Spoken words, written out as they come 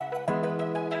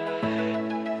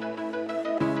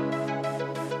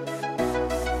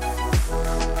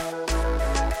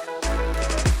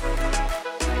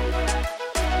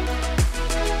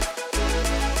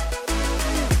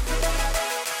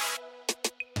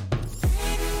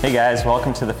Hey guys,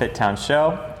 welcome to the Fit Town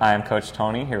Show. I am Coach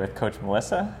Tony here with Coach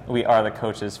Melissa. We are the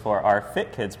coaches for our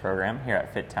FitKids program here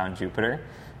at Fit Town Jupiter.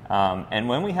 And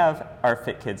when we have our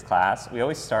FitKids class, we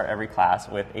always start every class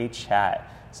with a chat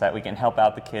so that we can help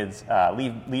out the kids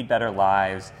lead better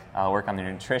lives, work on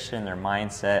their nutrition, their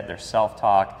mindset, their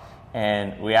self-talk.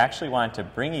 And we actually wanted to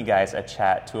bring you guys a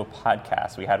chat to a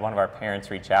podcast. We had one of our parents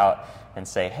reach out and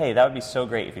say, hey, that would be so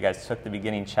great if you guys took the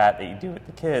beginning chat that you do with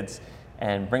the kids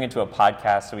and bring it to a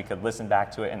podcast so we could listen back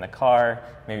to it in the car,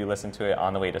 maybe listen to it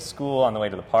on the way to school, on the way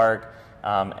to the park,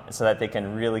 so that they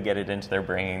can really get it into their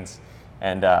brains.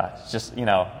 And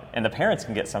and the parents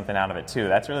can get something out of it too.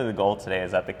 That's really the goal today,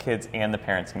 is that the kids and the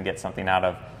parents can get something out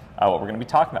of what we're going to be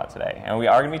talking about today. And we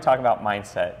are going to be talking about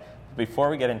mindset. Before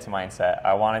we get into mindset,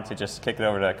 I wanted to just kick it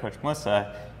over to Coach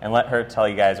Melissa and let her tell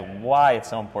you guys why it's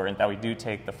so important that we do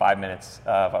take the 5 minutes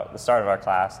of the start of our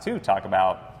class to talk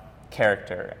about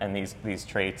character and these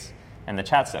traits and the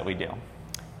chats that we do.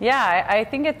 Yeah, I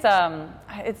think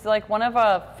it's like one of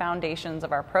the foundations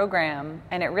of our program,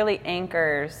 and it really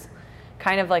anchors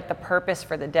kind of like the purpose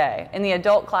for the day. In the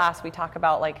adult class, we talk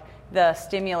about like the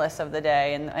stimulus of the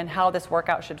day and how this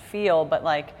workout should feel, but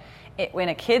like in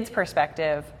a kid's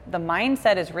perspective, the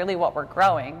mindset is really what we're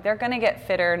growing. They're going to get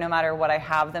fitter no matter what I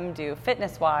have them do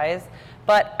fitness-wise,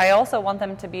 but I also want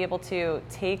them to be able to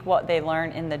take what they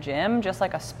learn in the gym, just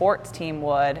like a sports team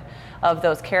would, of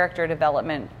those character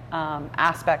development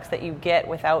aspects that you get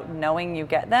without knowing you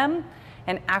get them,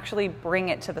 and actually bring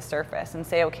it to the surface and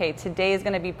say, okay, today is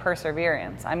going to be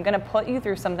perseverance. I'm going to put you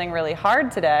through something really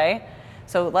hard today,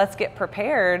 so let's get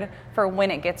prepared for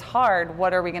when it gets hard,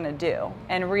 what are we going to do?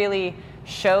 And really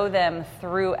show them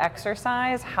through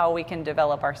exercise how we can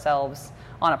develop ourselves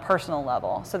on a personal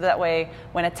level. So that way,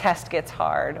 when a test gets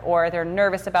hard, or they're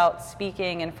nervous about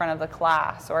speaking in front of the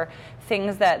class, or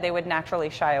things that they would naturally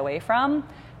shy away from,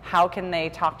 how can they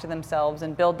talk to themselves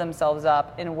and build themselves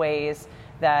up in ways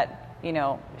that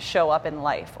show up in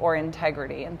life, or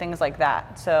integrity and things like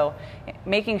that. So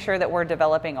making sure that we're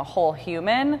developing a whole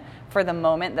human for the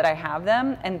moment that I have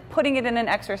them, and putting it in an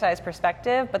exercise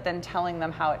perspective, but then telling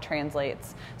them how it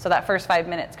translates. So that first 5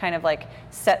 minutes kind of like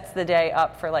sets the day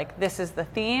up for like, this is the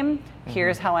theme,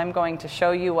 here's how I'm going to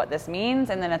show you what this means,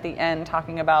 and then at the end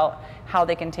talking about how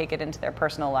they can take it into their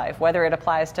personal life, whether it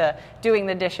applies to doing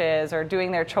the dishes or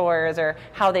doing their chores or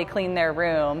how they clean their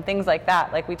room, things like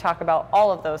that. Like we talk about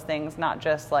all of those things, not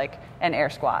just like an air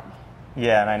squat.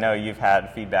 Yeah, and I know you've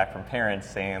had feedback from parents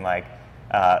saying like,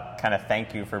 kind of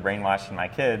thank you for brainwashing my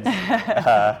kids.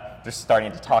 They're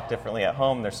starting to talk differently at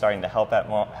home. They're starting to help out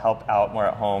more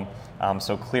at home.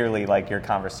 So clearly, like your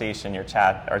conversation, your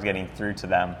chat are getting through to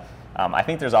them. I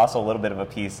think there's also a little bit of a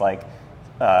piece like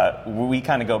we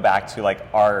kind of go back to like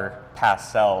our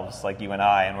past selves, like you and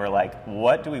I, and we're like,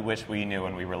 what do we wish we knew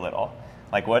when we were little?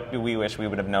 Like, what do we wish we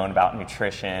would have known about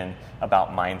nutrition,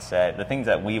 about mindset, the things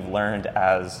that we've learned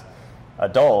as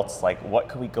adults? Like, what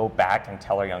could we go back and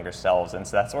tell our younger selves? And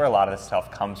so that's where a lot of this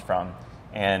stuff comes from.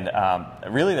 And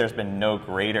really, there's been no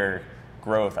greater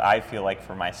growth, I feel like,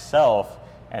 for myself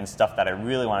and stuff that I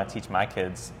really want to teach my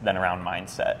kids than around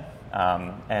mindset.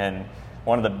 And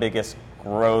one of the biggest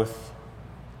growths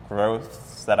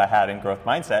that I had in growth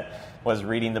mindset was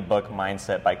reading the book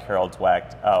Mindset by Carol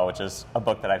Dweck, which is a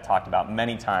book that I've talked about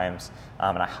many times,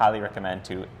 and I highly recommend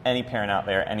to any parent out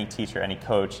there, any teacher, any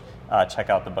coach, check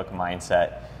out the book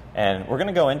Mindset. And we're going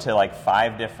to go into like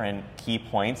 5 different key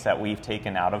points that we've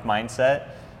taken out of mindset,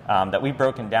 that we've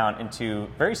broken down into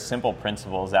very simple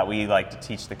principles that we like to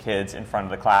teach the kids in front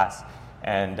of the class,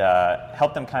 and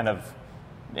help them kind of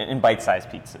in bite-sized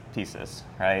pieces,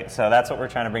 right? So that's what we're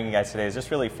trying to bring you guys today, is just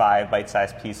really 5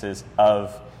 bite-sized pieces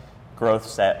of growth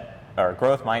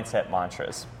mindset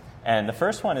mantras. And the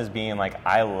first one is being like,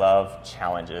 I love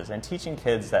challenges, and teaching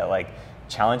kids that like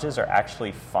challenges are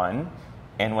actually fun,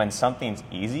 and when something's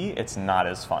easy, it's not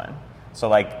as fun. So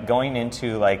like going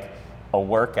into like a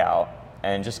workout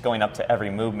and just going up to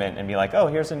every movement and be like, oh,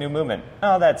 here's a new movement.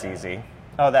 Oh, that's easy.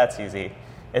 Oh, that's easy.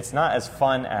 It's not as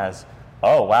fun as,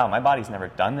 oh, wow, my body's never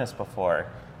done this before.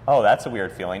 Oh, that's a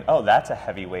weird feeling. Oh, that's a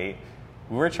heavy weight.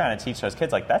 We're trying to teach those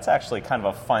kids, like, that's actually kind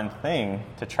of a fun thing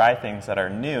to try things that are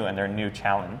new, and they're a new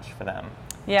challenge for them.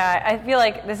 Yeah, I feel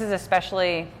like this is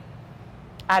especially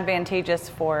advantageous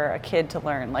for a kid to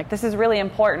learn. Like, this is really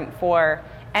important for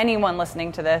anyone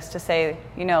listening to this to say,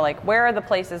 like, where are the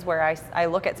places where I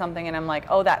look at something and I'm like,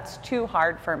 oh, that's too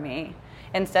hard for me,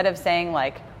 instead of saying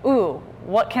like, ooh,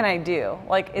 what can I do?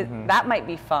 Like, that might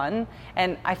be fun.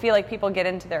 And I feel like people get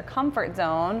into their comfort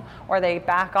zone, or they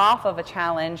back off of a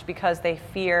challenge because they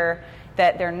fear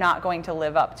that they're not going to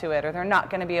live up to it, or they're not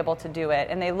going to be able to do it.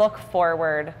 And they look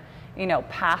forward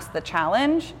past the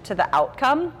challenge to the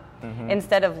outcome.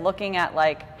 Instead of looking at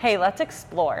like, hey, let's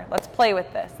explore, let's play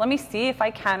with this. Let me see if I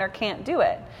can or can't do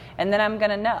it. And then I'm going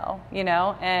to know,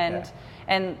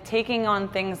 and taking on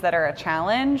things that are a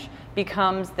challenge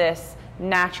becomes this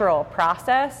natural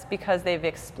process because they've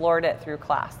explored it through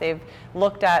class. They've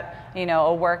looked at,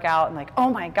 a workout and like, oh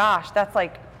my gosh, that's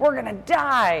like, we're going to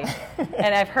die.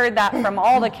 And I've heard that from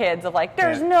all the kids of like,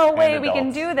 there's no way we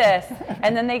can do this.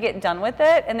 And then they get done with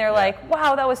it and they're like,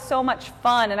 wow, that was so much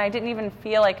fun. And I didn't even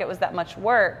feel like it was that much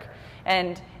work.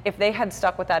 And if they had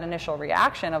stuck with that initial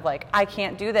reaction of like, I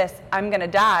can't do this, I'm going to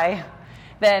die,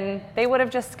 then they would have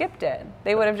just skipped it.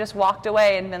 They would have just walked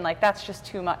away and been like, that's just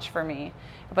too much for me.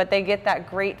 But they get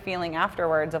that great feeling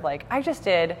afterwards of like, I just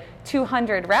did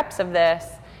 200 reps of this,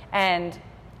 and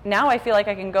now I feel like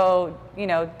I can go,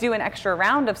 do an extra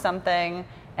round of something,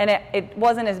 and it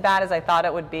wasn't as bad as I thought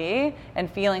it would be,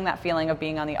 and feeling that feeling of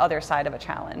being on the other side of a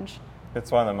challenge.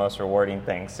 It's one of the most rewarding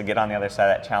things, to get on the other side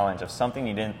of that challenge of something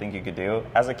you didn't think you could do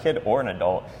as a kid or an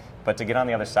adult, but to get on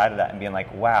the other side of that and being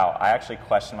like, wow, I actually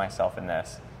questioned myself in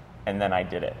this, and then I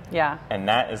did it. Yeah. And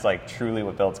that is like truly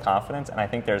what builds confidence. And I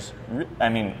think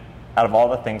out of all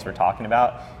the things we're talking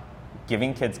about,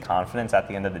 giving kids confidence at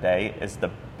the end of the day is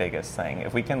the biggest thing.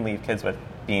 If we can leave kids with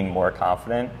being more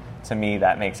confident, to me,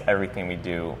 that makes everything we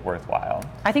do worthwhile.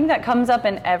 I think that comes up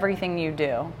in everything you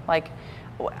do, like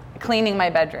cleaning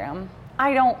my bedroom.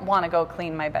 I don't want to go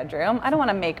clean my bedroom. I don't want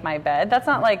to make my bed. That's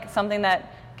not like something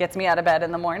that gets me out of bed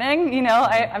in the morning.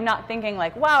 I'm not thinking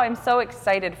like, wow, I'm so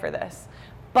excited for this.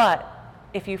 But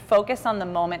if you focus on the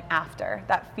moment after,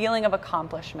 that feeling of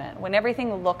accomplishment, when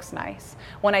everything looks nice,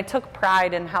 when I took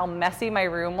pride in how messy my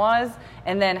room was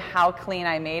and then how clean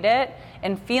I made it,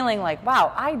 and feeling like,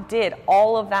 wow, I did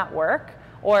all of that work,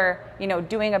 or,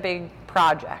 doing a big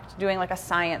project, doing like a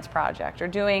science project, or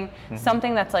doing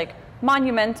something that's like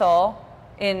monumental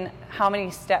in how many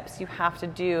steps you have to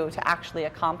do to actually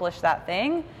accomplish that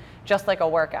thing, just like a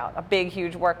workout, a big,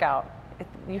 huge workout.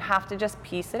 You have to just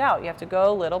piece it out. You have to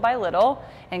go little by little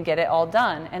and get it all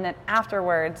done. And then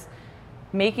afterwards,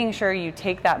 making sure you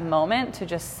take that moment to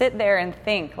just sit there and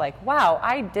think like, wow,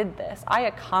 I did this. I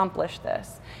accomplished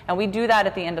this. And we do that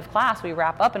at the end of class. We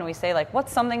wrap up and we say like,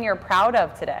 what's something you're proud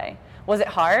of today? Was it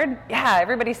hard? Yeah,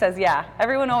 everybody says yeah.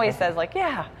 Everyone always says like,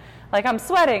 yeah, like I'm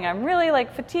sweating. I'm really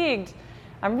like fatigued.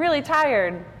 I'm really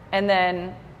tired. And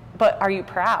then, but are you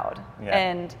proud? Yeah.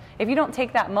 And if you don't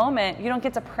take that moment, you don't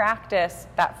get to practice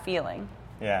that feeling.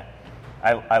 Yeah.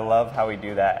 I love how we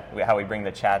do that, how we bring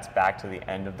the chats back to the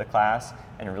end of the class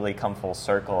and really come full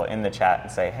circle in the chat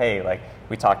and say, hey, like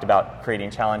we talked about creating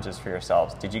challenges for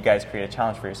yourselves. Did you guys create a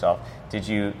challenge for yourself? Did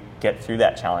you get through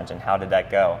that challenge, and how did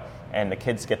that go? And the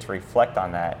kids get to reflect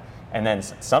on that. And then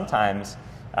sometimes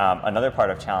another part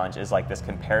of challenge is like this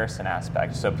comparison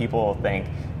aspect. So people will think,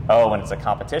 oh, when it's a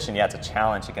competition, yeah, it's a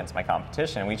challenge against my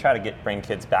competition. And we try to bring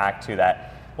kids back to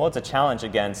that, well, it's a challenge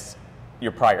against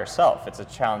your prior self. It's a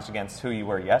challenge against who you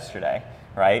were yesterday,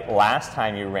 right? Last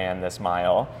time you ran this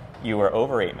mile, you were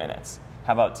over 8 minutes.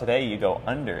 How about today you go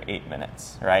under 8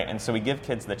 minutes, right? And so we give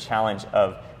kids the challenge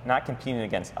of not competing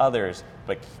against others,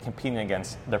 but competing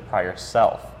against their prior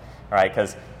self, right?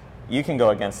 Because you can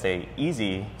go against a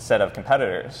easy set of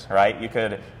competitors, right? You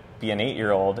could be an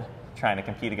 8-year-old trying to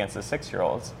compete against the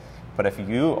 6-year-olds. But if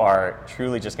you are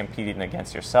truly just competing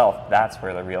against yourself, that's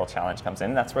where the real challenge comes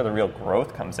in. That's where the real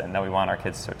growth comes in that we want our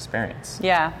kids to experience.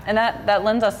 Yeah, and that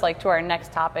lends us like to our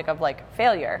next topic of like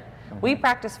failure. We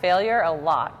practice failure a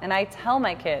lot, and I tell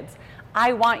my kids,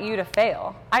 I want you to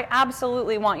fail. I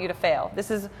absolutely want you to fail. This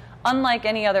is unlike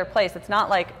any other place. It's not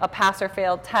like a pass or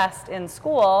fail test in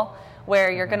school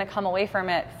where you're going to come away from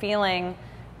it feeling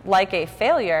like a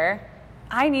failure.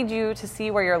 I need you to see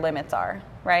where your limits are,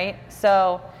 right?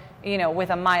 So, with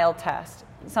a mile test,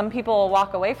 some people will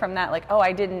walk away from that like, oh,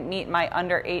 I didn't meet my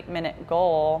under 8-minute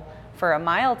goal for a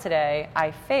mile today.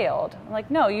 I failed. I'm like,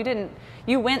 no, you didn't.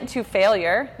 You went to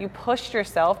failure. You pushed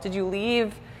yourself. Did you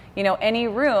leave, any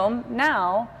room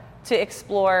now to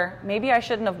explore, maybe I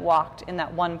shouldn't have walked in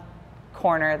that one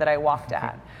corner that I walked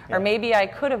at. Yeah. Or maybe I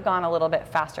could have gone a little bit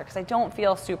faster because I don't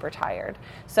feel super tired.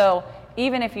 So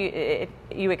even if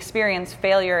you experience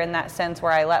failure in that sense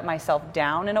where I let myself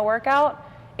down in a workout,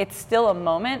 it's still a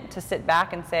moment to sit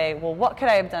back and say, well, what could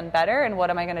I have done better and what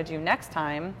am I going to do next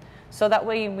time? So that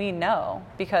way we know,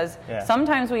 because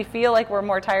sometimes we feel like we're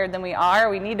more tired than we are.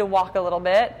 We need to walk a little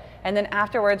bit. And then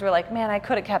afterwards we're like, man, I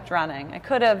could have kept running. I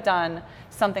could have done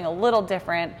something a little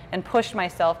different and pushed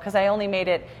myself because I only made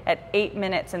it at 8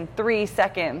 minutes and 3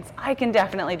 seconds. I can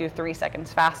definitely do 3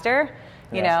 seconds faster,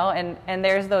 and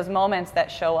there's those moments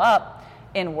that show up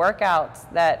in workouts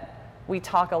that we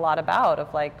talk a lot about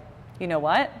of like, you know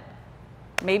what?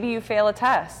 Maybe you fail a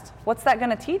test. What's that going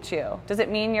to teach you? Does it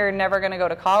mean you're never going to go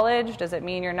to college? Does it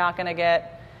mean you're not going to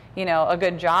get, a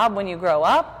good job when you grow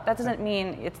up? That doesn't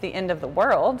mean it's the end of the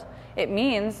world. It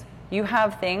means you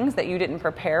have things that you didn't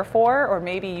prepare for, or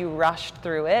maybe you rushed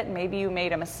through it. Maybe you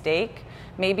made a mistake.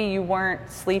 Maybe you weren't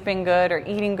sleeping good or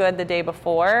eating good the day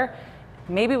before.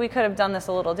 Maybe we could have done this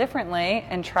a little differently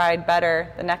and tried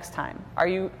better the next time.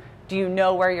 Do you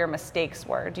know where your mistakes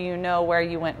were? Do you know where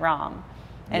you went wrong?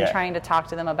 And trying to talk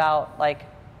to them about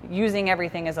using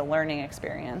everything as a learning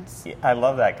experience. Yeah, I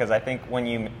love that, because I think when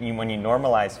you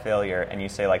normalize failure and you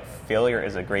say failure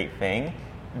is a great thing,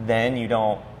 then you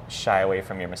don't shy away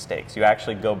from your mistakes. You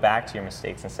actually go back to your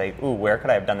mistakes and say, ooh, where could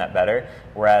I have done that better?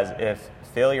 Whereas if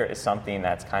failure is something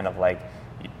that's kind of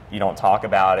you don't talk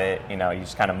about it, you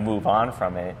just kind of move on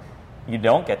from it, you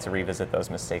don't get to revisit those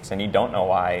mistakes, and you don't know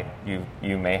why you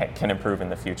can improve in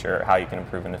the future, or how you can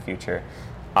improve in the future.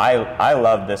 I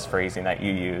love this phrasing that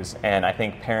you use, and I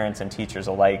think parents and teachers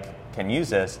alike can use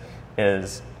this,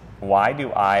 is, why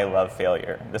do I love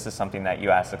failure? This is something that you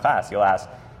ask the class. You'll ask,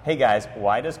 hey guys,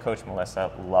 why does Coach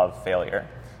Melissa love failure?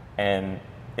 And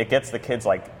it gets the kids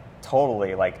it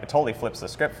totally flips the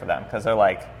script for them, because they're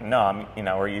no,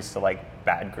 we're used to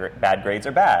bad grades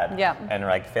are bad. Yeah.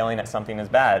 And failing at something is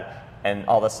bad. And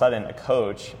all of a sudden a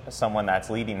coach, someone that's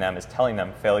leading them, is telling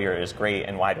them failure is great,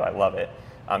 and why do I love it?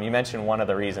 You mentioned one of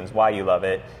the reasons why you love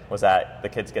it was that the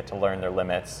kids get to learn their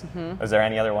limits. Mm-hmm. Is there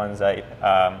any other ones that...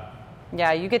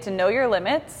 Yeah, you get to know your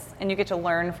limits, and you get to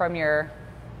learn from your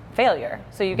failure.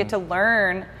 So you get to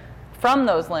learn from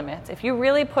those limits. If you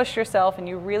really pushed yourself and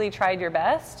you really tried your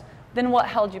best, then what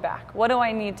held you back? What do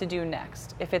I need to do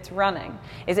next? If it's running,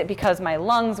 is it because my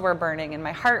lungs were burning and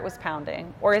my heart was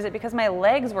pounding? Or is it because my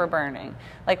legs were burning?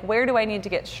 Where do I need to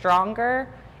get stronger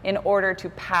in order to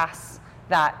pass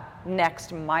that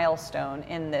next milestone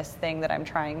in this thing that I'm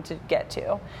trying to get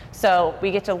to? So we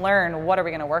get to learn, what are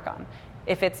we going to work on?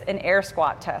 If it's an air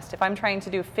squat test, if I'm trying to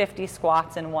do 50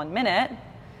 squats in 1 minute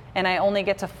and I only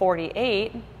get to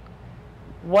 48,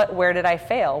 where did I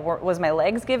fail? Was my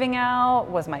legs giving out?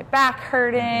 Was my back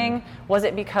hurting? Was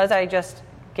it because I just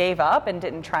gave up and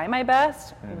didn't try my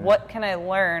best? What can I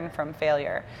learn from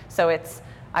failure? So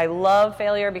I love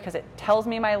failure because it tells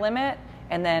me my limit,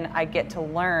 and then I get to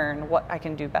learn what I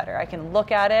can do better. I can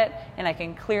look at it and I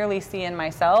can clearly see in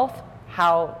myself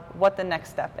what the next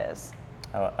step is.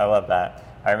 I love that.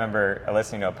 I remember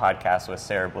listening to a podcast with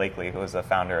Sarah Blakely, who was the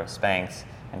founder of Spanx,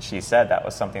 and she said that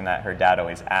was something that her dad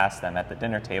always asked them at the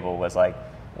dinner table, was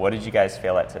what did you guys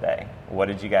fail at today? What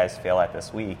did you guys fail at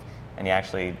this week? And he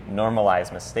actually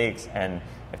normalized mistakes, and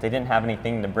if they didn't have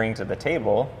anything to bring to the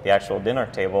table, the actual dinner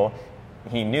table,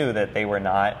 he knew that they were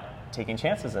not taking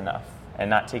chances enough and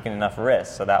not taking enough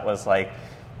risks. So that was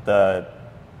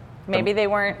maybe they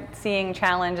weren't seeing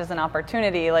challenge as an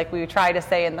opportunity, like we tried to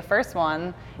say in the first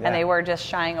one, and they were just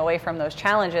shying away from those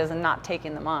challenges and not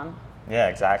taking them on. Yeah,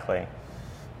 exactly.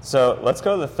 So let's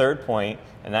go to the third point,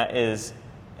 and that is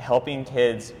helping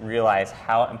kids realize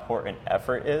how important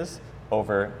effort is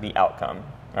over the outcome.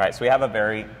 All right, so we have a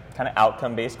very kind of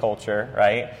outcome-based culture,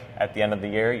 right? At the end of the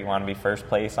year, you want to be first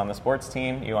place on the sports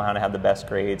team, you want to have the best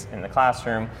grades in the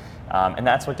classroom, and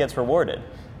that's what gets rewarded.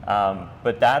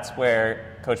 But that's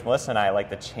where Coach Melissa and I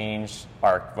like to change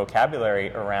our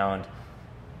vocabulary around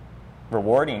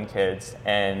rewarding kids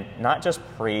and not just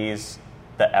praise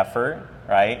the effort,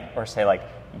 right? Or say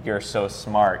you're so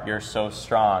smart, you're so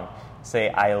strong. Say,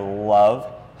 I love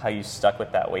how you stuck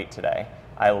with that weight today.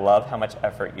 I love how much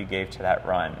effort you gave to that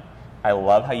run. I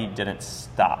love how you didn't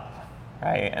stop,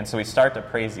 right? And so we start to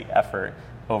praise the effort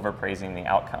over praising the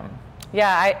outcome.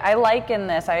 Yeah, I liken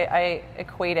this, I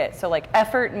equate it. So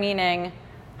effort meaning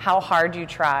how hard you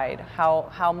tried,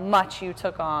 how much you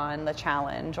took on the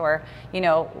challenge, or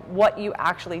what you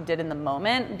actually did in the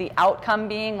moment. The outcome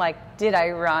being did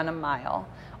I run a mile,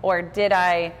 or did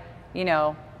I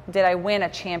win a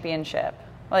championship?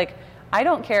 I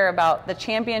don't care about the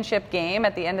championship game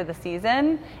at the end of the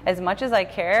season as much as I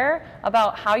care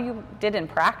about how you did in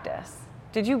practice.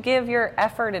 Did you give your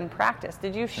effort in practice?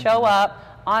 Did you show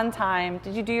up on time?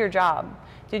 Did you do your job?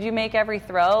 Did you make every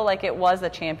throw like it was a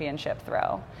championship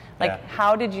throw?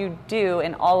 How did you do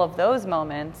in all of those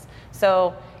moments?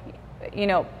 So,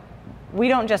 we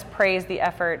don't just praise the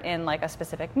effort in a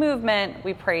specific movement.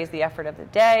 We praise the effort of the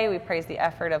day. We praise the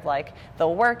effort of the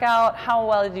workout. How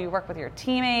well did you work with your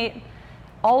teammate?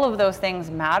 All of those things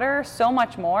matter so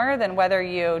much more than whether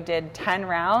you did 10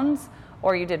 rounds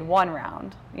or you did 1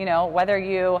 round. Whether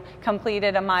you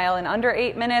completed a mile in under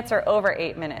 8 minutes or over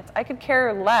 8 minutes. I could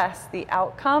care less the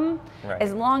outcome, right,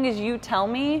 as long as you tell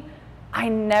me I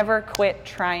never quit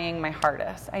trying my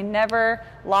hardest. I never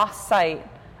lost sight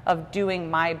of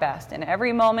doing my best. In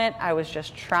every moment, I was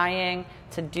just trying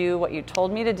to do what you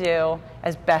told me to do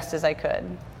as best as I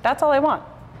could. That's all I want.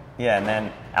 Yeah, and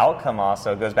then outcome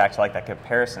also goes back to like that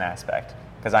comparison aspect,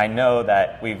 because I know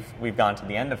that we've gone to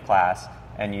the end of class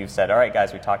and you've said, all right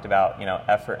guys, we talked about, you know,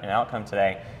 effort and outcome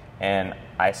today, and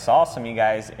I saw some of you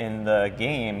guys in the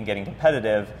game getting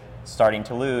competitive, starting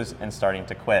to lose and starting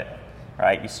to quit.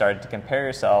 Right? You started to compare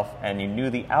yourself and you knew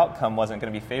the outcome wasn't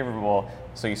going to be favorable,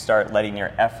 so you start letting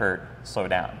your effort slow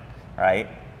down, right?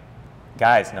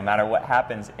 Guys, no matter what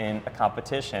happens in a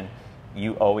competition,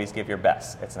 you always give your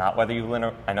best. It's not whether you win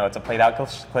or, I know it's a played out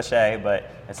cliche,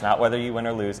 but it's not whether you win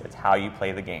or lose, it's how you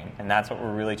play the game. And that's what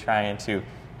we're really trying to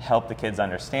help the kids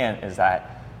understand, is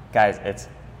that, guys, it's,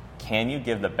 can you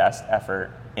give the best effort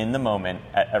in the moment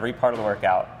at every part of the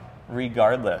workout,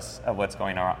 regardless of what's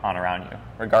going on around you,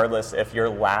 regardless if you're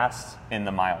last in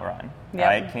the mile run,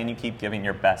 right? Can you keep giving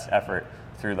your best effort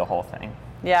through the whole thing?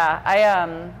 Yeah,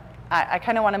 I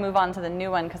kind of want to move on to the new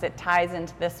one because it ties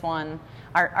into this one.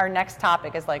 Our next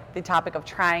topic is like the topic of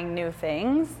trying new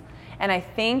things. And I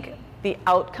think the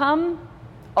outcome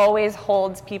always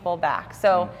holds people back.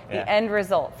 So the end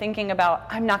result, thinking about,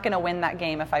 I'm not going to win that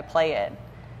game if I play it,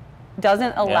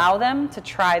 doesn't allow them to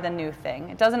try the new thing.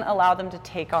 It doesn't allow them to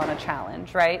take on a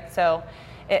challenge, right? So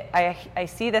I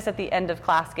see this at the end of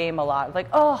class game a lot. Like,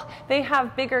 oh, they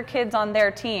have bigger kids on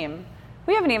their team.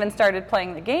 We haven't even started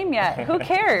playing the game yet. Who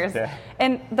cares?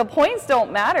 And the points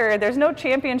don't matter. There's no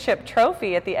championship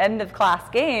trophy at the end of class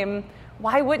game.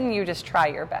 Why wouldn't you just try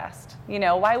your best? You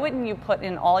know, why wouldn't you put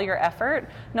in all your effort,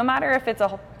 no matter if it's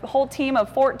a whole team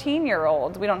of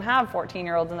 14-year-olds? We don't have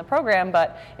 14-year-olds in the program,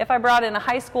 but if I brought in a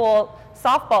high school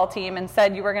softball team and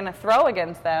said you were going to throw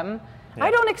against them, I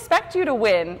don't expect you to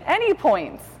win any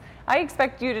points. I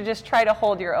expect you to just try to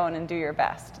hold your own and do your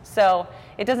best. So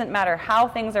it doesn't matter how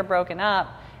things are broken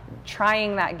up,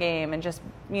 trying that game and just,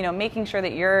 you know, making sure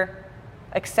that you're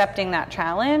accepting that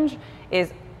challenge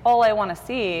is all I want to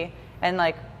see. And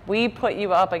like, we put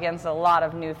you up against a lot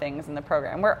of new things in the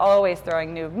program. We're always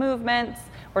throwing new movements.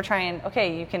 We're trying,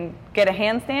 okay, you can get a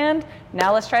handstand,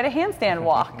 now let's try to handstand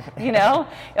walk, you know?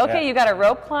 Okay, you got a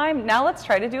rope climb, now let's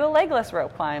try to do a legless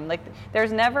rope climb. Like,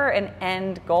 there's never an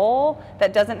end goal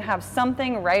that doesn't have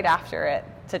something right after it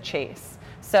to chase.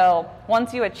 So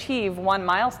once you achieve one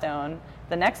milestone,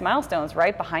 the next milestone is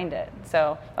right behind it.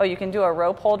 So, oh, you can do a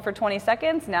rope hold for 20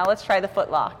 seconds, now let's try the foot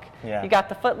lock. You got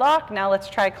the foot lock, now let's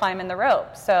try climbing the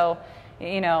rope. So,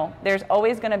 you know, there's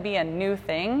always gonna be a new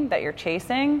thing that you're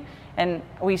chasing, and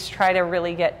we try to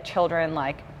really get children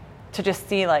like to just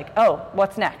see like, oh,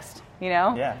 what's next, you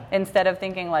know? Instead of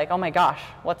thinking like, oh my gosh,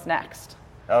 what's next?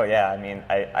 Oh yeah, I mean,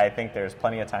 I think there's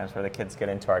plenty of times where the kids get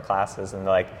into our classes and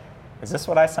they're like, is this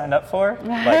what I signed up for?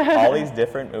 Like all these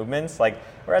different movements, like,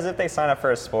 whereas if they sign up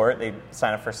for a sport, they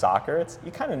sign up for soccer, it's,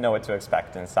 you kind of know what to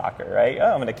expect in soccer, right?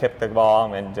 Oh, I'm gonna kick the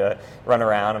ball, I'm gonna run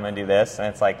around, I'm gonna do this. And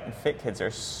it's like, in FitKids,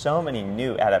 there's so many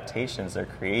new adaptations they're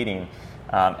creating.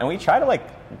 And we try to like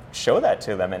show that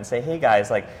to them and say, hey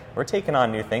guys, like, we're taking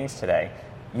on new things today.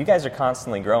 You guys are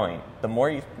constantly growing. The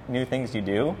more new things you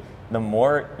do, the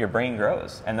more your brain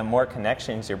grows and the more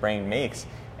connections your brain makes.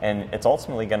 And it's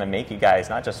ultimately going to make you guys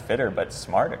not just fitter, but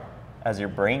smarter as your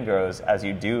brain grows, as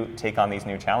you do take on these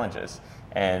new challenges.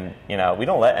 And, you know, we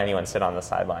don't let anyone sit on the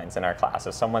sidelines in our class.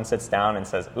 If someone sits down and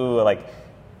says, ooh, like,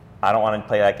 I don't want to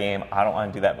play that game, I don't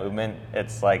want to do that movement,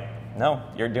 it's like, no,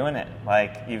 you're doing it.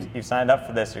 Like, you've signed up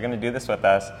for this, you're going to do this with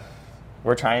us.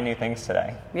 We're trying new things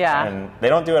today. And they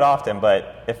don't do it often,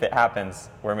 but if it happens,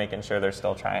 we're making sure they're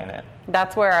still trying it.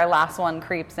 That's where our last one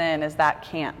creeps in, is that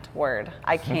can't word.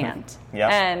 I can't.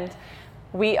 And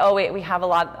we have a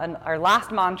lot, our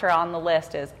last mantra on the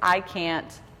list is, I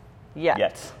can't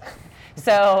yet.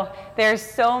 So there's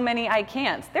so many I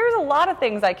can'ts. There's a lot of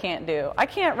things I can't do. I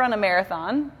can't run a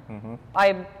marathon.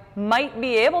 I might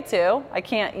be able to. I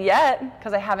can't yet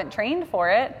because I haven't trained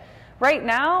for it. Right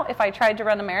now, if I tried to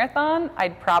run a marathon,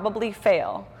 I'd probably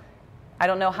fail. I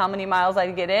don't know how many miles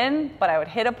I'd get in, but I would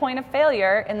hit a point of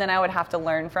failure, and then I would have to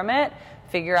learn from it,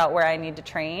 figure out where I need to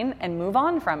train, and move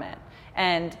on from it.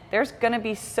 And there's gonna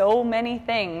be so many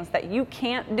things that you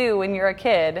can't do when you're a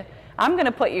kid. I'm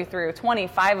gonna put you through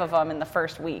 25 of them in the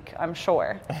first week, I'm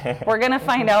sure. We're gonna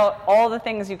find out all the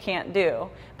things you can't do.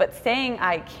 But saying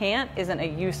I can't isn't a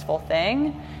useful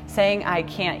thing. Saying I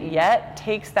can't yet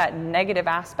takes that negative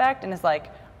aspect and is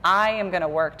like, I am gonna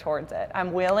work towards it.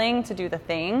 I'm willing to do the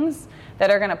things that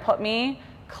are gonna put me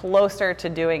closer to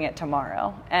doing it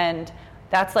tomorrow. And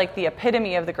that's like the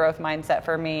epitome of the growth mindset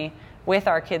for me with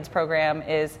our kids program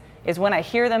is, is when I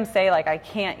hear them say like, I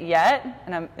can't yet,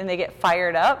 and they get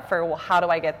fired up for, well, how do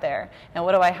I get there? And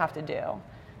what do I have to do?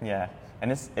 Yeah,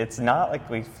 and it's not like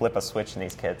we flip a switch in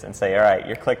these kids and say, all right,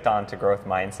 you're clicked on to growth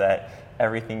mindset.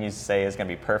 Everything you say is going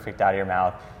to be perfect out of your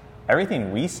mouth.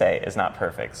 Everything we say is not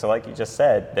perfect. So like you just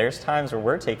said, there's times where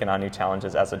we're taking on new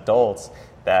challenges as adults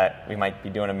that we might be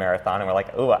doing a marathon and we're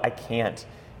like, oh, I can't.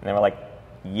 And then we're like,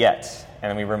 yet. And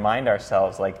then we remind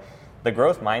ourselves, like, the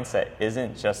growth mindset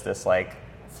isn't just this like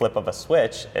flip of a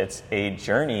switch. It's a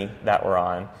journey that we're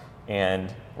on,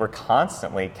 and we're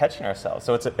constantly catching ourselves.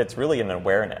 So it's really an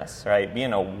awareness, right?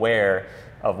 Being aware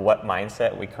of what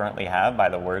mindset we currently have by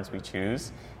the words we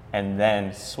choose, and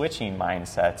then switching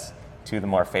mindsets to the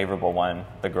more favorable one,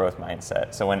 the growth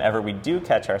mindset. So whenever we do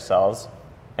catch ourselves,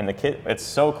 and it's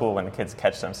so cool when the kids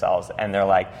catch themselves and they're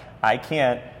like, I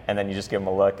can't, and then you just give them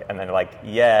a look and then they're like,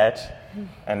 yet,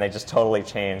 and they just totally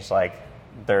change like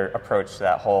their approach to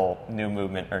that whole new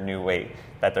movement or new weight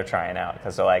that they're trying out.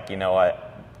 Because they're like, you know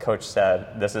what, coach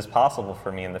said this is possible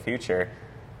for me in the future.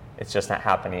 It's just not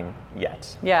happening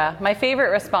yet. Yeah, my favorite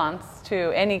response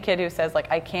to any kid who says like,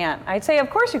 I can't, I'd say, of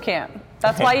course you can.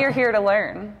 That's why you're here to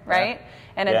learn, right? Yeah.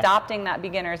 And adopting that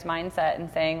beginner's mindset and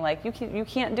saying like, you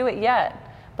can't do it yet,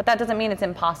 but that doesn't mean it's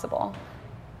impossible.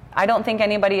 I don't think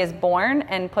anybody is born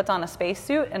and puts on a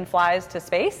spacesuit and flies to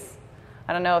space.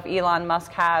 I don't know if Elon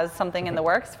Musk has something in the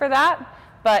works for that,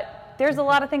 but there's a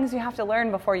lot of things you have to learn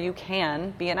before you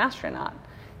can be an astronaut.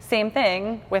 Same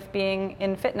thing with being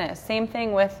in fitness. Same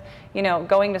thing with,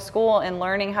 going to school and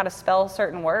learning how to spell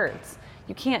certain words.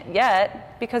 You can't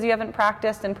yet because you haven't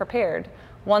practiced and prepared.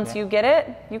 Once you get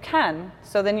it, you can.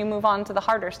 So then you move on to the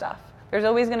harder stuff. There's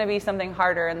always going to be something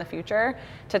harder in the future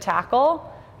to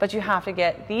tackle, but you have to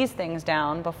get these things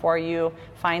down before you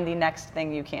find the next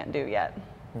thing you can't do yet.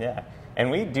 Yeah,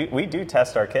 and we do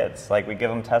test our kids. Like, we give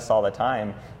them tests all the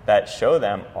time that show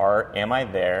them, am I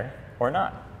there or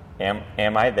not?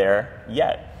 Am I there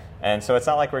yet? And so it's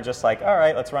not like we're just like, all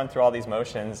right, let's run through all these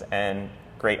motions and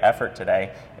great effort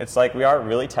today. It's like we are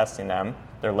really testing them.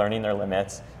 They're learning their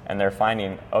limits, and they're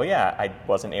finding, oh yeah, I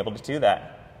wasn't able to do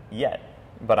that yet,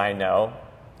 but I know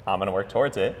I'm going to work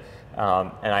towards it.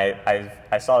 And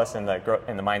I saw this in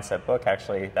the mindset book,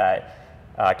 actually, that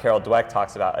Carol Dweck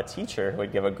talks about a teacher who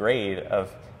would give a grade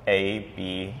of A,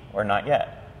 B, or not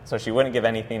yet. So she wouldn't give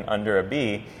anything under a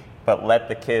B, but let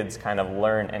the kids kind of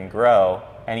learn and grow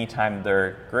anytime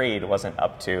their grade wasn't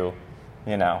up to,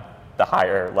 the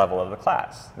higher level of the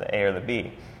class, the A or the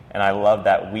B. And I love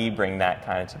that we bring that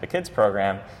kind of to the kids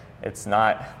program.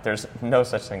 There's no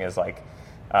such thing as like,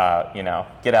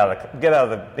 get out of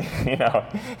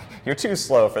the, you're too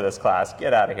slow for this class,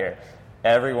 get out of here.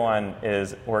 Everyone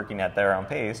is working at their own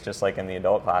pace, just like in the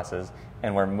adult classes,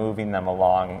 and we're moving them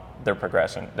along their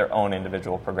progression, their own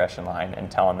individual progression line, and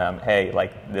telling them, hey,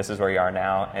 like, this is where you are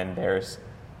now, and there's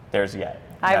yet.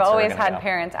 I've always had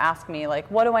parents ask me, like,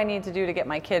 what do I need to do to get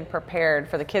my kid prepared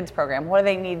for the kids program? What do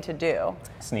they need to do?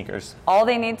 Sneakers. All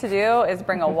they need to do is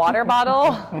bring a water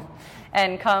bottle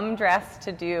and come dressed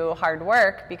to do hard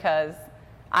work, because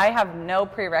I have no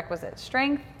prerequisite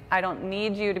strength. I don't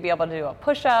need you to be able to do a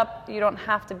push-up. You don't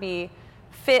have to be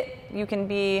fit. You can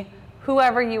be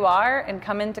whoever you are and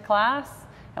come into class,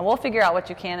 and we'll figure out what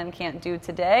you can and can't do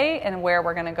today and where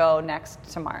we're going to go next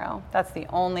tomorrow. That's the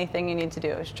only thing you need to do,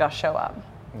 is just show up.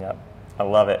 Yep, I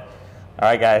love it. All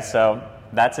right, guys, so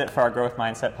that's it for our Growth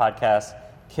Mindset podcast.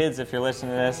 Kids, if you're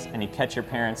listening to this and you catch your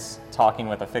parents talking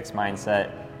with a fixed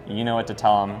mindset, you know what to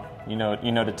tell them. You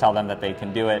know to tell them that they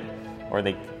can do it, or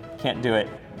they can't do it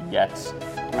yet.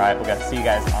 All right, we'll see you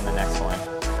guys on the next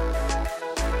one.